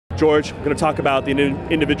George, we're going to talk about the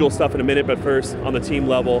individual stuff in a minute, but first, on the team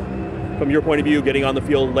level, from your point of view, getting on the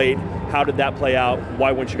field late, how did that play out?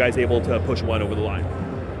 Why weren't you guys able to push one over the line?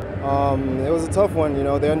 It was a tough one. You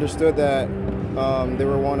know, they understood that they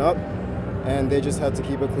were one up, and they just had to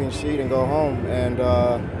keep a clean sheet and go home.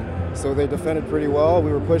 And so they defended pretty well.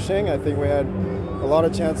 We were pushing. I think we had a lot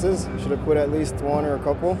of chances. Should have put at least one or a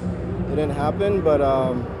couple. It didn't happen, but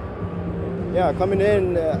yeah, coming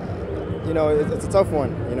in, you know, it's a tough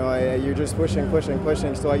one. You know, you're just pushing,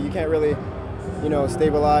 so you can't really, you know,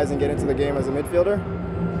 stabilize and get into the game as a midfielder.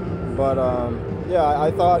 But yeah,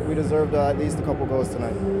 I thought we deserved at least a couple goals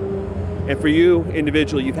tonight. And for you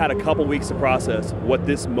individually, you've had a couple weeks to process what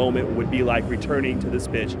this moment would be like returning to this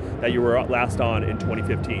pitch that you were last on in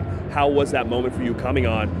 2015. How was that moment for you coming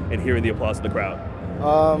on and hearing the applause of the crowd?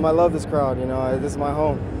 I love this crowd. You know, this is my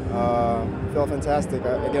home. Felt fantastic.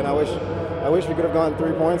 Again, I wish we could have gotten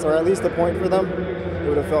 3 points or at least a point for them. It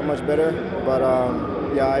would have felt much better. But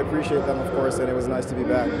yeah, I appreciate them, of course, and it was nice to be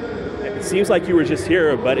back. It seems like you were just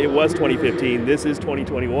here, but it was 2015. This is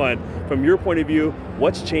 2021. From your point of view,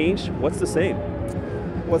 what's changed? What's the same?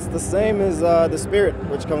 What's the same is the spirit,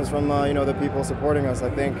 which comes from you know, the people supporting us. I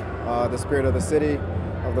think the spirit of the city,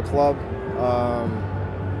 of the club.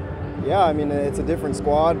 Yeah, I mean, it's a different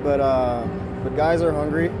squad, but guys are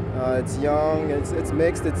hungry. It's young. It's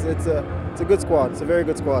mixed. It's a good squad. It's a very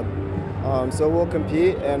good squad. So we'll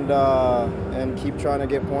compete and keep trying to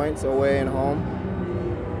get points away and home.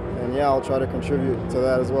 And yeah, I'll try to contribute to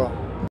that as well.